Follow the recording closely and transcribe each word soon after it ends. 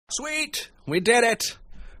Sweet! We did it!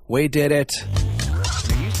 We did it.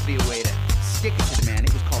 There used to be a way to stick it to the man.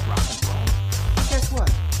 It was called rock and roll. Guess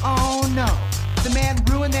what? Oh, no. The man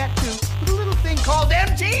ruined that, too, with a little thing called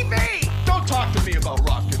MTV! Don't talk to me about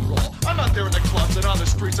rock and roll. I'm not there in the clubs and on the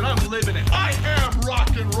streets, and I'm living it. I am rock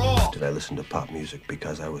and roll! Did I listen to pop music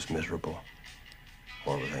because I was miserable?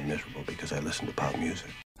 Or was I miserable because I listened to pop music?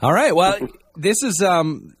 All right, well, this is,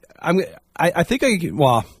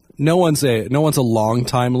 no one's a long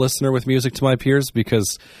time listener with Music to My Peers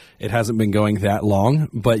because it hasn't been going that long,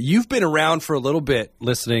 but you've been around for a little bit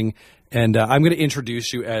listening, and I'm going to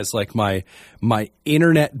introduce you as like my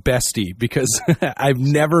internet bestie because I've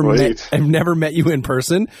never met you in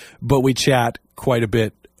person, but we chat quite a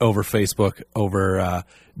bit over Facebook over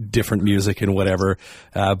different music and whatever.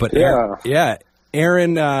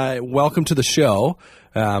 Aaron, welcome to the show.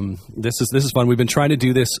 This is fun. We've been trying to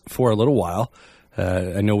do this for a little while.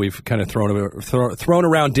 I know we've kind of thrown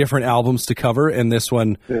around different albums to cover, and this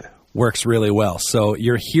one works really well. So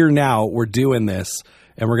you're here now. We're doing this,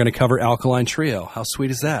 and we're going to cover Alkaline Trio. How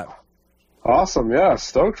sweet is that? Awesome. Yeah,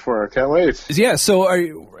 stoked for it. Can't wait. Yeah, so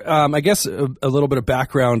I guess a little bit of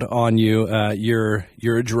background on you. You're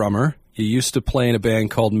a drummer. You used to play in a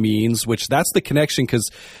band called Means, which that's the connection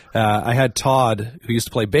because I had Todd, who used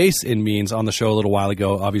to play bass in Means, on the show a little while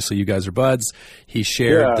ago. Obviously, you guys are buds. He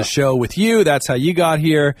shared the show with you. That's how you got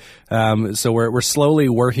here. So we're slowly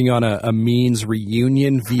working on a Means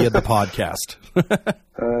reunion via the podcast.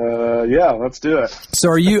 Yeah, let's do it. So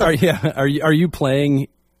are you playing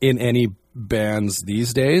in any bands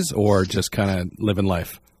these days, or just kind of living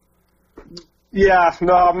life? Yeah,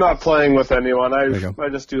 no, I'm not playing with anyone. I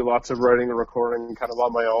just do lots of writing and recording kind of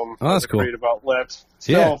on my own. Oh, that's cool. Creative outlet.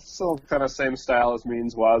 Still kind of same style as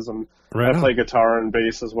Means was, and I play guitar and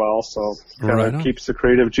bass as well, so kind of keeps the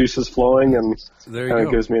creative juices flowing and kind of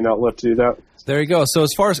gives me an outlet to do that. There you go. So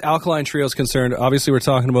as far as Alkaline Trio is concerned, obviously we're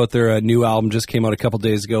talking about their new album just came out a couple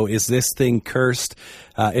days ago. Is This Thing Cursed?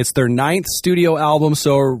 It's their 9th studio album.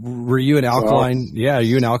 So were you an Alkaline? Yeah, are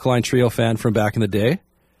you an Alkaline Trio fan from back in the day?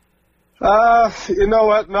 You know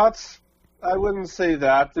what? I wouldn't say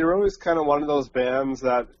that. They were always kind of one of those bands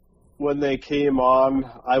that when they came on,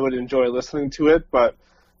 I would enjoy listening to it, but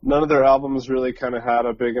none of their albums really kind of had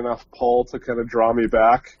a big enough pull to kind of draw me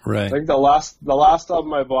back. Right. I think the last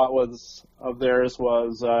album I bought of theirs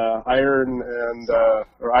was Irony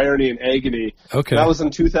and Agony. Okay. That was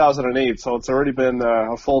in 2008, so it's already been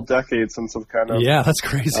a full decade since I've kind of that's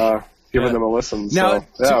crazy. Given them a listen. Now,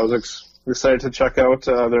 so I was excited to check out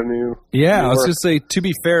their new. Yeah, I was going to say, to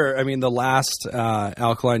be fair, I mean, the last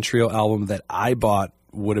Alkaline Trio album that I bought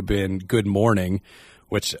would have been Good Morning,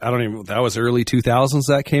 which that was early 2000s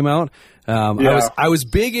that came out. I was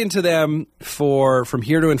big into them for From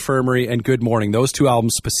Here to Infirmary and Good Morning. Those two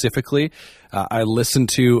albums specifically, I listened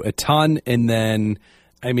to a ton. And then,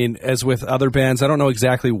 I mean, as with other bands, I don't know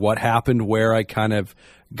exactly what happened where I kind of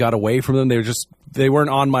got away from them. They weren't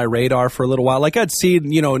on my radar for a little while. Like I'd seen,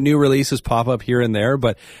 new releases pop up here and there,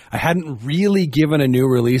 but I hadn't really given a new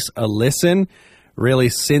release a listen really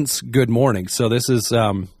since Good Morning. So this is,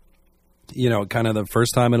 kind of the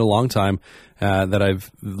first time in a long time that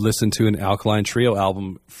I've listened to an Alkaline Trio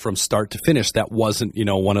album from start to finish that wasn't,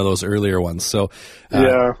 one of those earlier ones. So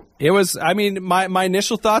it was, I mean, my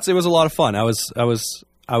initial thoughts, it was a lot of fun. I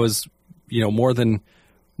was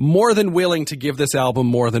more than willing to give this album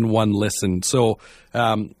more than one listen. So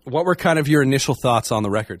what were kind of your initial thoughts on the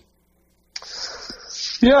record?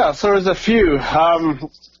 Yeah, so there's a few.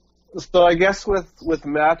 So I guess with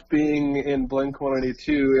Matt being in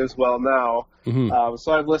Blink-182 as well now,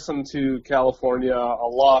 so I've listened to California a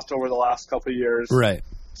lot over the last couple of years. Right.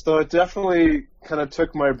 So it definitely kind of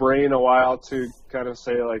took my brain a while to kind of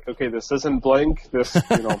say, like, okay, this isn't Blink. This,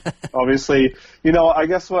 obviously, I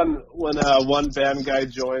guess when one band guy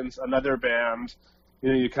joins another band,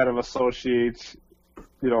 you kind of associate,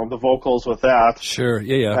 the vocals with that. Sure,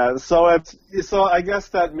 yeah. So I guess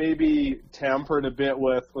that maybe tampered a bit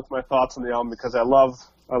with my thoughts on the album because I love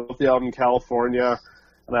the album California,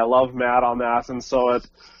 and I love Matt on that, and so it.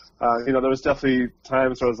 There was definitely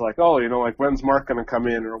times where I was like, oh, like when's Mark going to come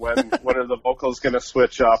in, or when are the vocals going to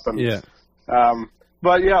switch up? And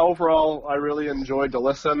but yeah, overall, I really enjoyed the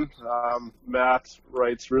listen. Matt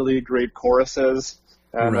writes really great choruses,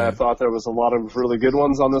 and I thought there was a lot of really good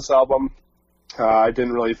ones on this album. I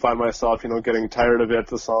didn't really find myself, getting tired of it.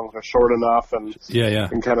 The songs are short enough and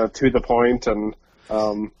kind of to the point, and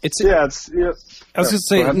I was just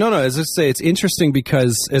saying, no, I was just say it's interesting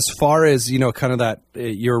because as far as, kind of that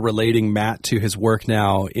you're relating Matt to his work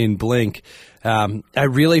now in Blink, I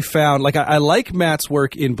really found, like, I like Matt's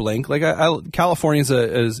work in Blink. Like, California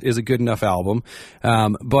is a good enough album.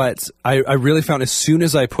 But I really found as soon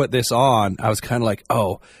as I put this on, I was kind of like,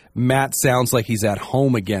 oh, Matt sounds like he's at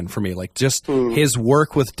home again for me. Like, just his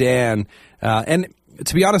work with Dan. And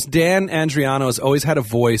to be honest, Dan Andriano has always had a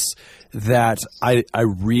voice that I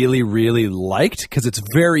really, really liked because it's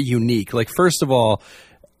very unique. Like, first of all,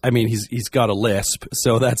 I mean, he's got a lisp,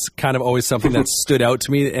 so that's kind of always something that stood out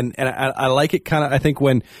to me. And I like it kind of, I think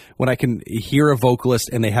when I can hear a vocalist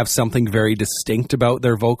and they have something very distinct about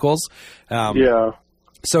their vocals.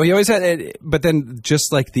 So he always had it, but then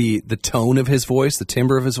just like the tone of his voice, the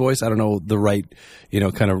timbre of his voice, I don't know the right,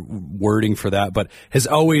 kind of wording for that, but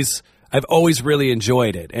I've always really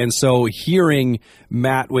enjoyed it. And so hearing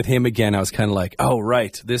Matt with him again, I was kind of like, oh,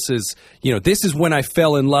 right, this is when I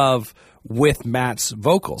fell in love with Matt's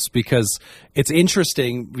vocals, because it's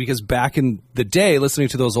interesting because back in the day, listening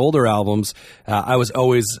to those older albums, I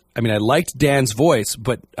liked Dan's voice,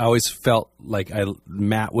 but I always felt like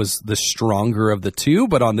Matt was the stronger of the two.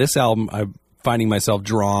 But on this album, I'm finding myself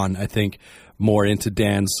drawn, I think, more into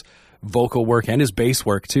Dan's vocal work and his bass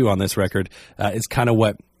work too on this record. Is kind of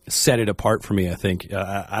what set it apart for me, I think.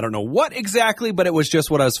 I don't know what exactly, but it was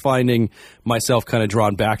just what I was finding myself kind of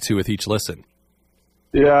drawn back to with each listen.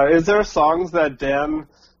 Yeah, is there songs that Dan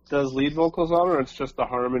does lead vocals on, or it's just the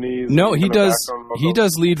harmonies? No, he does. He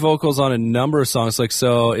does lead vocals on a number of songs. Like,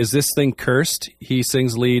 so is this thing Cursed? He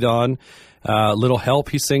sings lead on. Little Help.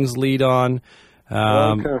 He sings lead on.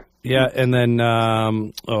 Okay. Yeah, and then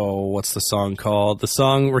what's the song called? The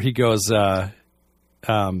song where he goes, "There's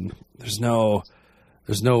no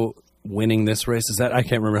winning this race." Is that? I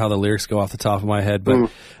can't remember how the lyrics go off the top of my head, but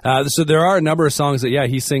so there are a number of songs that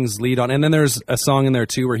he sings lead on, and then there's a song in there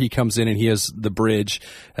too where he comes in and he has the bridge.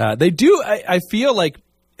 They do. I feel like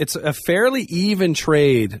it's a fairly even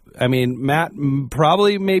trade. I mean, Matt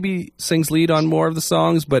probably maybe sings lead on more of the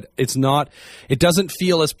songs, but it's not. It doesn't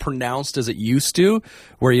feel as pronounced as it used to,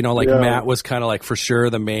 where Matt was kind of like for sure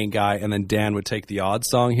the main guy, and then Dan would take the odd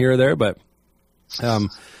song here or there, but.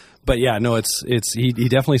 But yeah, no, he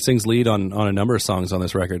definitely sings lead on a number of songs on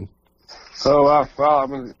this record. Oh wow!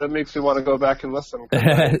 That makes me want to go back and listen.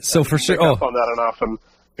 So for sure, up on that enough, and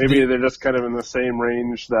maybe they're just kind of in the same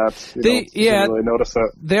range that didn't really notice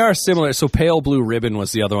it. They are similar. So Pale Blue Ribbon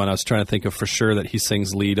was the other one I was trying to think of for sure that he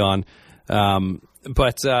sings lead on.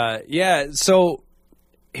 So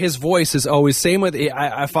his voice is always same with.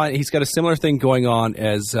 I find he's got a similar thing going on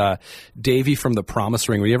as Davey from the Promise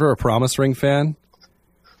Ring. Were you ever a Promise Ring fan?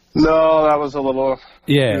 No, that was a little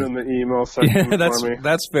in the emo section for me.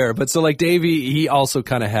 That's fair. But so like Davey, he also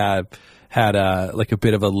kind of had a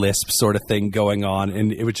bit of a lisp sort of thing going on,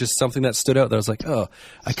 and it was just something that stood out. That I was like, oh,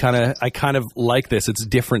 I kind of like this. It's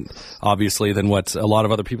different, obviously, than what a lot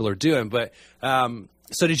of other people are doing. But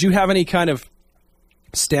so did you have any kind of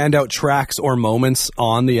standout tracks or moments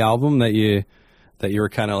on the album that you were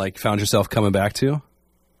kind of like found yourself coming back to?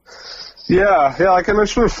 Yeah, like I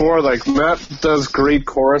mentioned before, like Matt does great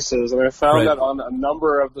choruses, and I found that on a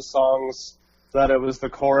number of the songs that it was the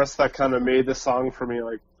chorus that kind of made the song for me.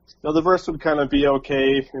 Like, the verse would kind of be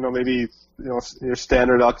okay, maybe your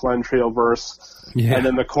standard Alkaline Trio verse, and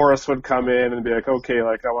then the chorus would come in and be like, okay,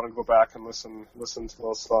 like I want to go back and listen to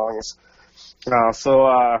those songs.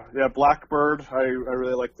 Blackbird, I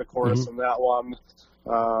really like the chorus in that one.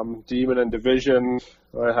 Demon and Division,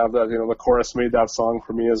 I have that, the chorus made that song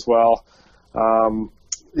for me as well.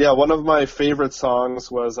 One of my favorite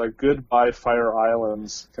songs was Goodbye Fire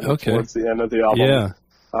Islands, towards the end of the album.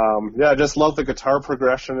 I just love the guitar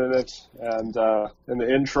progression in it, and in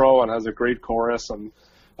the intro, and has a great chorus, and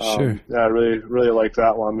I really, really like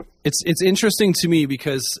that one. It's interesting to me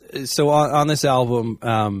because so on this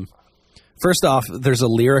album, first off, there's a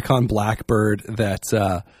lyric on Blackbird that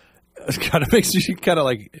kind of makes you kind of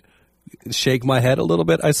like shake my head a little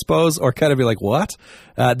bit, I suppose, or kind of be like, what?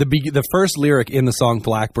 The first lyric in the song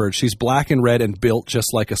Blackbird, she's black and red and built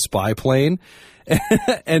just like a spy plane.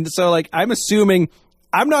 And so like, I'm assuming,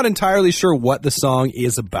 I'm not entirely sure what the song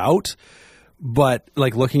is about, but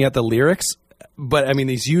like looking at the lyrics, but I mean,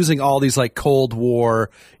 he's using all these like Cold War,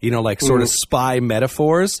 sort of spy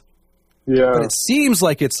metaphors. Yeah. But it seems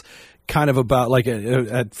like it's kind of about like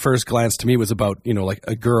at first glance to me was about, like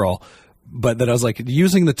a girl. But then I was like,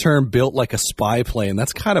 using the term built like a spy plane,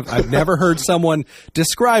 that's kind of, I've never heard someone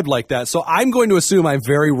described like that. So I'm going to assume I'm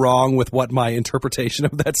very wrong with what my interpretation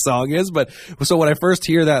of that song is. But so when I first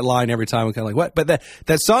hear that line every time, I'm kind of like, what? But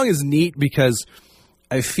that song is neat because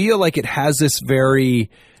I feel like it has this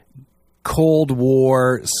very Cold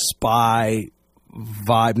War spy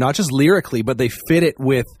vibe, not just lyrically, but they fit it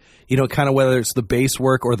with, you know, kind of whether it's the bass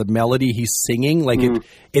work or the melody he's singing. Like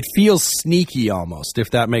it feels sneaky almost,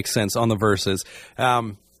 if that makes sense on the verses.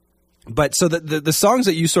 But so the songs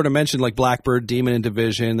that you sort of mentioned, like Blackbird, Demon and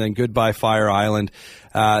Division, and Goodbye Fire Island,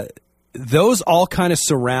 those all kind of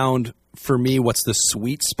surround for me what's the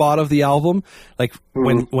sweet spot of the album. Like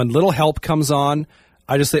when Little Help comes on,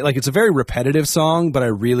 I just think like it's a very repetitive song, but I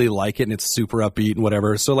really like it and it's super upbeat and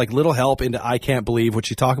whatever. So like Little Help into I Can't Believe, which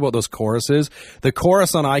you talk about those choruses, the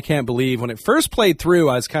chorus on I Can't Believe, when it first played through,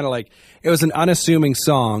 I was kind of like, it was an unassuming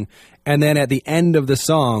song. And then at the end of the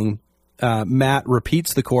song, Matt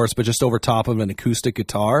repeats the chorus, but just over top of an acoustic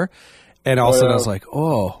guitar. And all of a sudden I was like,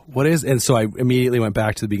 oh, what is, and so I immediately went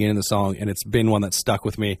back to the beginning of the song, and it's been one that stuck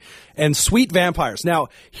with me. And Sweet Vampires. Now,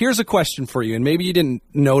 here's a question for you, and maybe you didn't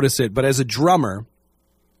notice it, but as a drummer,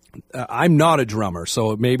 I'm not a drummer,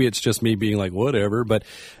 so maybe it's just me being like, whatever, but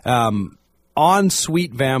on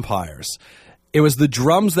Sweet Vampires, it was the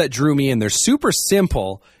drums that drew me in. They're super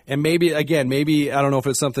simple, and maybe, I don't know if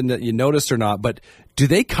it's something that you noticed or not, but do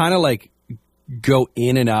they kind of like go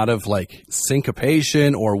in and out of like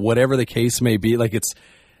syncopation or whatever the case may be? Like it's,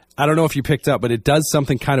 I don't know if you picked up, but it does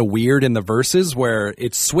something kind of weird in the verses where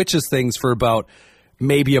it switches things for about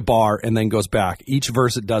maybe a bar and then goes back. Each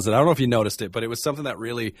verse it does it. I don't know if you noticed it, but it was something that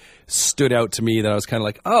really stood out to me that I was kind of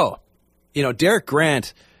like, oh, you know, Derek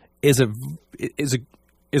Grant is a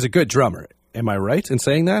good drummer. Am I right in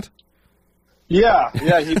saying that? Yeah,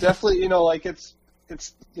 he definitely, you know, like it's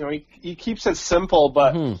you know, he keeps it simple,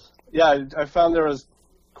 but yeah, I found there was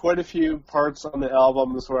quite a few parts on the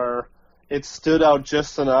albums where it stood out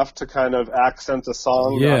just enough to kind of accent the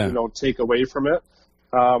song, not, you know, take away from it.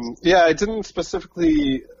 I didn't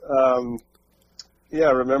specifically,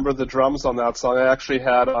 remember the drums on that song. I actually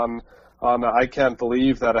had on I Can't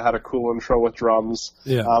Believe that I had a cool intro with drums.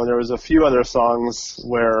 Yeah. There was a few other songs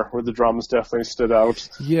where the drums definitely stood out.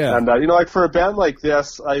 Yeah. And, you know, like for a band like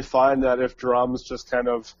this, I find that if drums just kind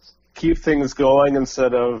of keep things going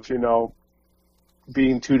instead of, you know,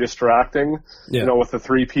 being too distracting, you know, with a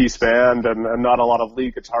three-piece band and not a lot of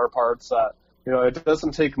lead guitar parts, you know, it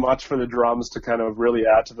doesn't take much for the drums to kind of really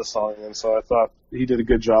add to the song. And so I thought he did a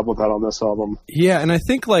good job with that on this album. Yeah, and I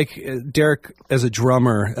think, like, Derek as a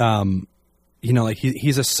drummer, you know, like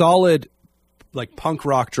he's a solid, like, punk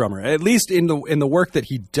rock drummer, at least in the work that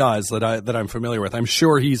he does that I'm familiar with. I'm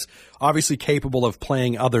sure he's obviously capable of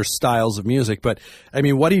playing other styles of music, but I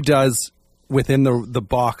mean, what he does within the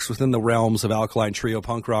box, within the realms of Alkaline Trio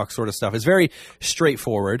punk rock sort of stuff is very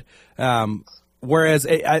straightforward. Whereas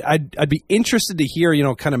I'd be interested to hear, you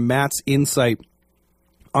know, kind of Matt's insight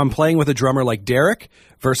on playing with a drummer like Derek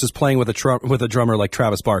versus playing with a drummer like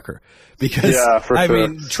Travis Barker, because I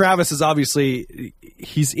mean, Travis is obviously,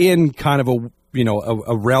 he's in kind of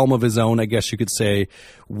a realm of his own, I guess you could say,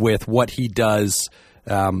 with what he does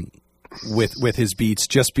with his beats,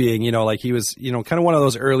 just being, you know, like he was, you know, kind of one of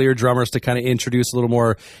those earlier drummers to kind of introduce a little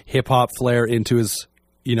more hip hop flair into his,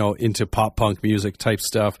 you know, into pop punk music type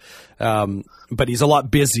stuff. But he's a lot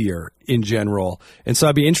busier in general. And so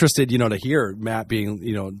I'd be interested, you know, to hear Matt being,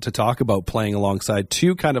 you know, to talk about playing alongside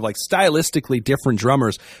two kind of like stylistically different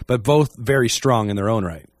drummers, but both very strong in their own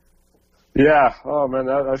right. Yeah. Oh man,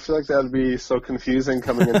 I feel like that'd be so confusing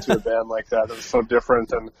coming into a band like that. It's so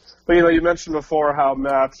different. But you know, you mentioned before how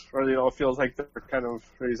Matt, or you know, feels like they're kind of,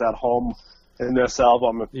 he's at home in this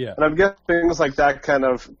album. Yeah. And I'm guessing things like that kind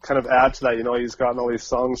of add to that. You know, he's gotten all these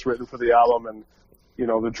songs written for the album, and you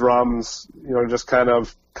know, the drums, you know, just kind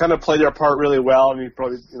of play their part really well, and he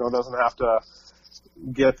probably, you know, doesn't have to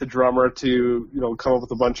get the drummer to, you know, come up with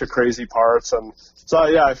a bunch of crazy parts. And so,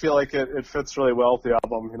 yeah, I feel like it fits really well with the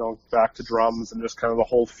album, you know, back to drums and just kind of the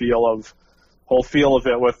whole feel of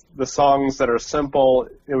it. With the songs that are simple,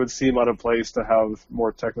 it would seem out of place to have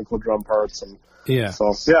more technical drum parts. And yeah,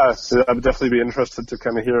 so yeah, I'd definitely be interested to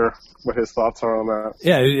kind of hear what his thoughts are on that.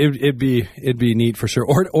 Yeah, it'd be neat for sure,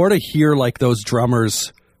 or to hear like those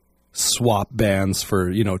drummers swap bands for,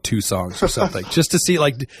 you know, 2 songs or something, just to see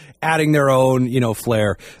like adding their own, you know,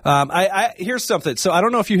 flair. I here's something. So I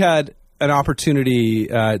don't know if you had an opportunity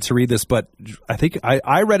to read this, but I think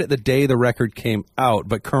I read it the day the record came out.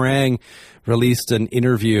 But Kerrang released an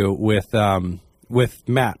interview with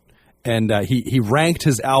Matt, and he ranked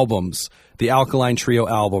his albums, the Alkaline Trio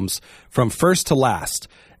albums, from first to last.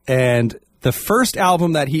 And the first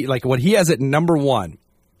album that he, like, what he has at number 1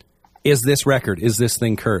 is this record, Is This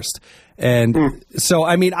Thing Cursed? And so,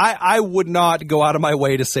 I mean, I would not go out of my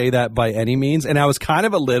way to say that by any means. And I was kind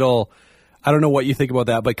of a little, I don't know what you think about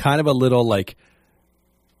that, but kind of a little, like,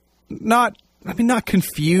 not I mean, not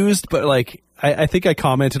confused, but like, I think I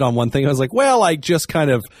commented on one thing. I was like, well, I just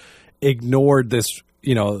kind of ignored this,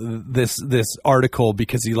 you know, this article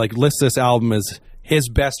because he like lists this album as his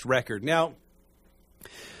best record. Now,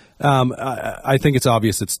 I think it's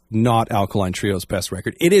obvious it's not Alkaline Trio's best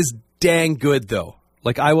record. It is dang good though.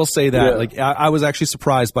 Like, I will say that. Yeah. Like, I was actually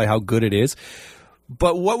surprised by how good it is.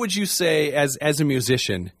 But what would you say as a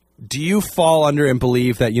musician? Do you fall under and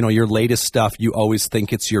believe that, you know, your latest stuff, you always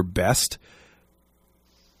think it's your best?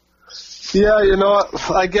 Yeah, you know,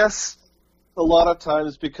 I guess a lot of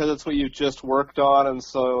times because it's what you've just worked on, and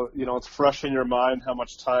so, you know, it's fresh in your mind how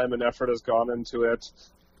much time and effort has gone into it.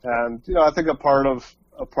 And, you know, I think a part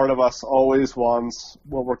of us always wants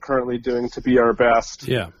what we're currently doing to be our best.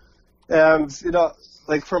 Yeah. And, you know,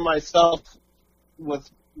 like for myself,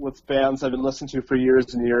 with bands I've been listening to for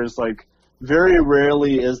years and years, like very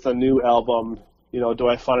rarely is the new album, you know, do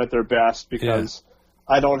I find it their best because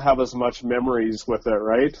I don't have as much memories with it,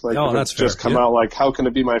 right? Like, that's just come out, like, how can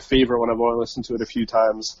it be my favorite when I've only listened to it a few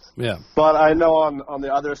times? Yeah. But I know on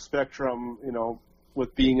the other spectrum, you know,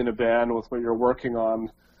 with being in a band, with what you're working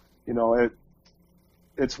on, you know,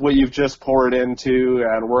 it's what you've just poured into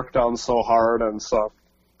and worked on so hard, and so,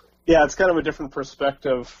 yeah, it's kind of a different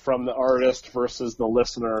perspective from the artist versus the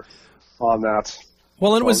listener on that.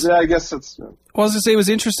 Well, it was. Yeah, I guess it's. Well, I was going to say it was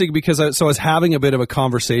interesting because I was having a bit of a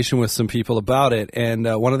conversation with some people about it, and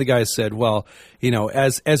one of the guys said, "Well, you know,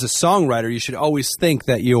 as a songwriter, you should always think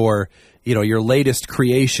that your latest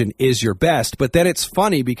creation is your best." But then it's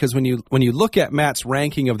funny because when you look at Matt's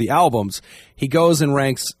ranking of the albums, he goes and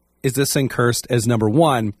ranks "Is This Thing Cursed" as number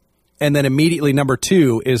 1, and then immediately number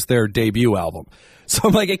 2 is their debut album. So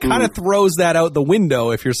I'm like, it kind of throws that out the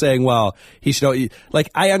window if you're saying, well, he should, like,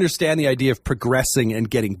 I understand the idea of progressing and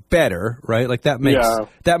getting better, right? Like that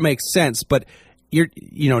makes sense, but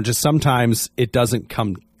just sometimes it doesn't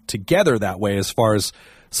come together that way as far as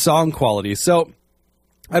song quality. So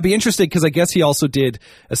I'd be interested because I guess he also did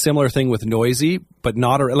a similar thing with Noisy, but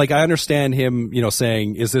not like, I understand him, you know,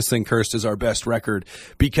 saying, "Is This Thing Cursed" is our best record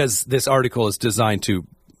because this article is designed to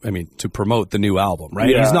promote the new album, right?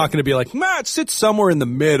 Yeah. He's not going to be like, Matt, sit somewhere in the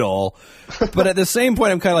middle. But at the same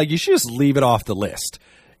point, I'm kind of like, you should just leave it off the list.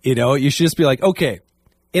 You know, you should just be like, okay,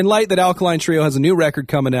 in light that Alkaline Trio has a new record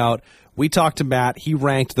coming out, we talked to Matt, he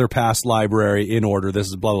ranked their past library in order, this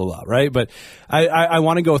is blah, blah, blah, right? But I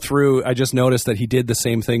want to go through, I just noticed that he did the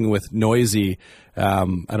same thing with Noisy. I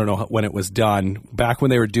don't know when it was done. Back when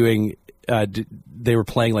they were doing, they were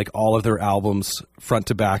playing like all of their albums front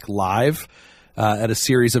to back live. At a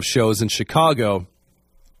series of shows in Chicago.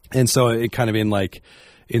 And so it kind of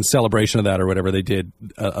in celebration of that or whatever, they did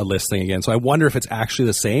a listing again. So I wonder if it's actually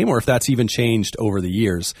the same or if that's even changed over the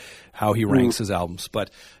years, how he ranks his albums. But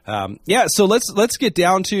so let's get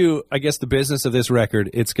down to, I guess, the business of this record.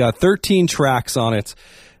 It's got 13 tracks on it.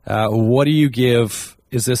 What do you give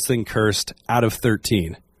Is This Thing Cursed out of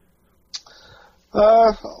 13?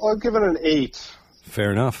 I'll give it an 8.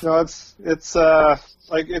 Fair enough. No, it's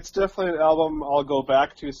like, it's definitely an album I'll go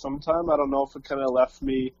back to sometime. I don't know if it kind of left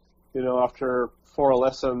me, you know, after 4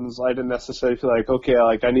 listens, I didn't necessarily feel like, okay,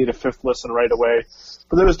 like I need a 5th listen right away.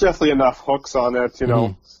 But there was definitely enough hooks on it, you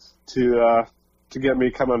know, to get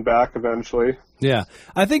me coming back eventually. Yeah.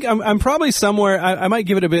 I think I'm probably somewhere, I might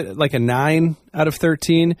give it a bit like a 9 out of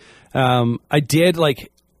 13. I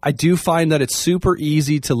do find that it's super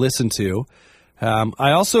easy to listen to.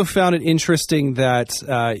 I also found it interesting that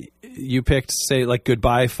you picked, say, like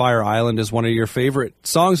Goodbye Fire Island as one of your favorite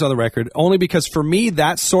songs on the record, only because for me,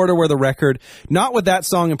 that's sort of where the record, not with that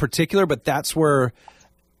song in particular, but that's where,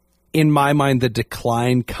 in my mind, the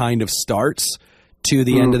decline kind of starts to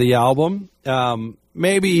the end of the album.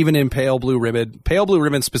 Maybe even in Pale Blue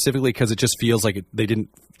Ribbon specifically, because it just feels like they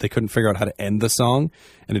couldn't figure out how to end the song,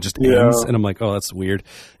 and it just ends. And I'm like, oh, that's weird.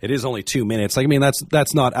 It is only 2 minutes. Like, I mean,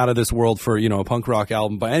 that's not out of this world for, you know, a punk rock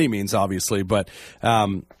album by any means, obviously. But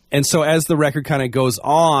and so as the record kind of goes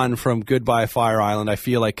on from Goodbye Fire Island, I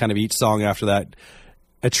feel like kind of each song after that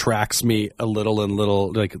attracts me a little and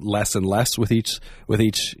little, like less and less with each,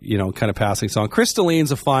 you know, kind of passing song.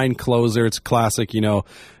 Crystallines a fine closer. It's classic, you know,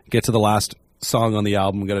 get to the last song on the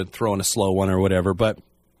album, I'm going to throw in a slow one or whatever. But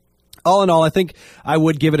all in all, I think I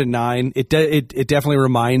would give it a 9. It definitely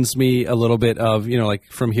reminds me a little bit of, you know, like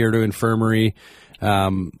From Here to Infirmary.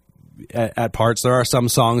 At parts, there are some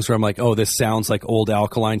songs where I'm like, oh, this sounds like old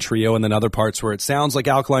Alkaline Trio, and then other parts where it sounds like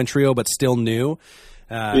Alkaline Trio but still new.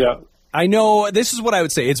 I know this is what I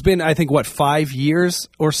would say. It's been, I think, 5 years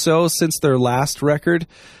or so since their last record.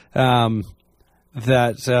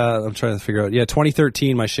 that I'm trying to figure out. Yeah,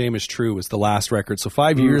 2013, My Shame Is True was the last record. So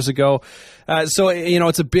 5 years ago. So,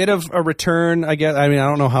 it's a bit of a return, I guess. I mean, I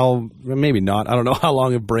don't know how, maybe not. I don't know how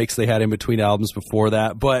long of breaks they had in between albums before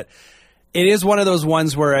that. But it is one of those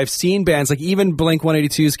ones where I've seen bands like even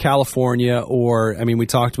Blink-182's California, or, I mean, we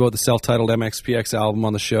talked about the self-titled MXPX album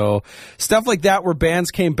on the show. Stuff like that where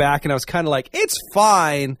bands came back and I was kind of like, it's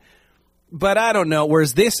fine. But I don't know,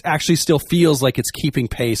 whereas this actually still feels like it's keeping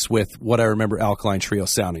pace with what I remember Alkaline Trio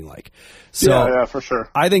sounding like. So yeah, for sure.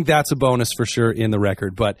 I think that's a bonus for sure in the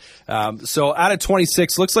record. But so out of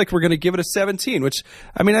 26, looks like we're going to give it a 17, which,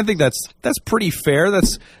 I mean, I think that's pretty fair.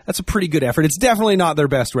 That's a pretty good effort. It's definitely not their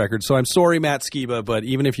best record. So I'm sorry, Matt Skiba, but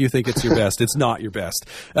even if you think it's your best, it's not your best.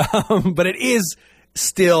 But it is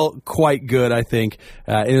still quite good, I think.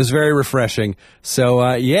 It was very refreshing.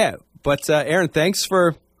 So, yeah. But, Aaron, thanks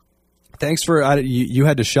for you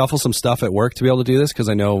had to shuffle some stuff at work to be able to do this, because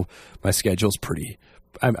I know my schedule's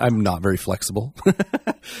I'm not very flexible.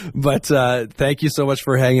 But thank you so much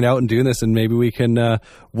for hanging out and doing this, and maybe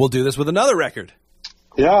we'll do this with another record.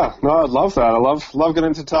 Yeah, no, I love that. I love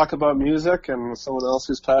getting to talk about music and someone else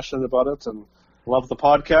who's passionate about it, and love the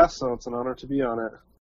podcast, so it's an honor to be on it.